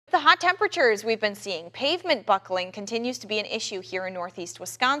The hot temperatures we've been seeing, pavement buckling continues to be an issue here in northeast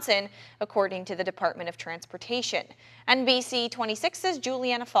Wisconsin, according to the Department of Transportation. NBC 26's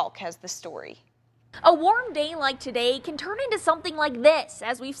Juliana Falk has the story. A warm day like today can turn into something like this,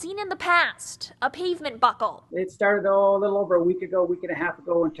 as we've seen in the past, a pavement buckle. It started a little over a week ago, week and a half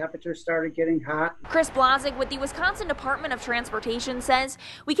ago, when temperatures started getting hot. Chris Blazek with the Wisconsin Department of Transportation says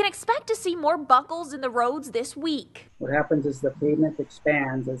we can expect to see more buckles in the roads this week. What happens is the pavement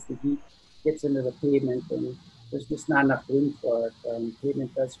expands as the heat gets into the pavement, and there's just not enough room for it.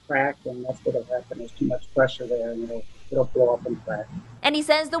 Pavement does crack, and that's what will happen. There's too much pressure there, and it'll blow up and crack. And he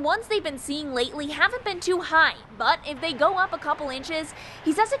says the ones they've been seeing lately haven't been too high, but if they go up a couple inches,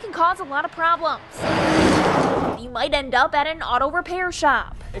 he says it can cause a lot of problems. You might end up at an auto repair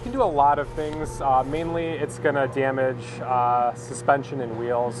shop. It can do a lot of things. Mainly it's going to damage suspension and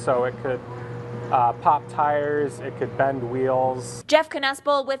wheels, so it could pop tires, it could bend wheels. Jeff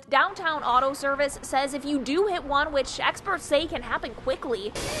Knespel with Downtown Auto Service says if you do hit one, which experts say can happen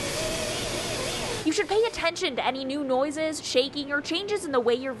quickly, you should pay attention to any new noises, shaking, or changes in the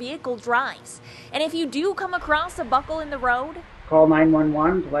way your vehicle drives. And if you do come across a buckle in the road, call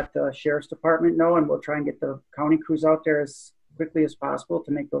 911 to let the Sheriff's Department know, and we'll try and get the county crews out there as quickly as possible to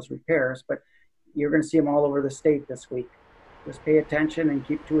make those repairs. But you're going to see them all over the state this week. Just pay attention and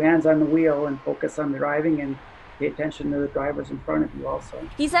keep two hands on the wheel and focus on the driving, and pay attention to the drivers in front of you also.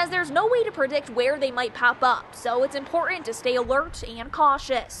 He says there's no way to predict where they might pop up, so it's important to stay alert and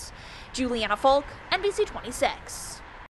cautious. Juliana Falk, NBC 26.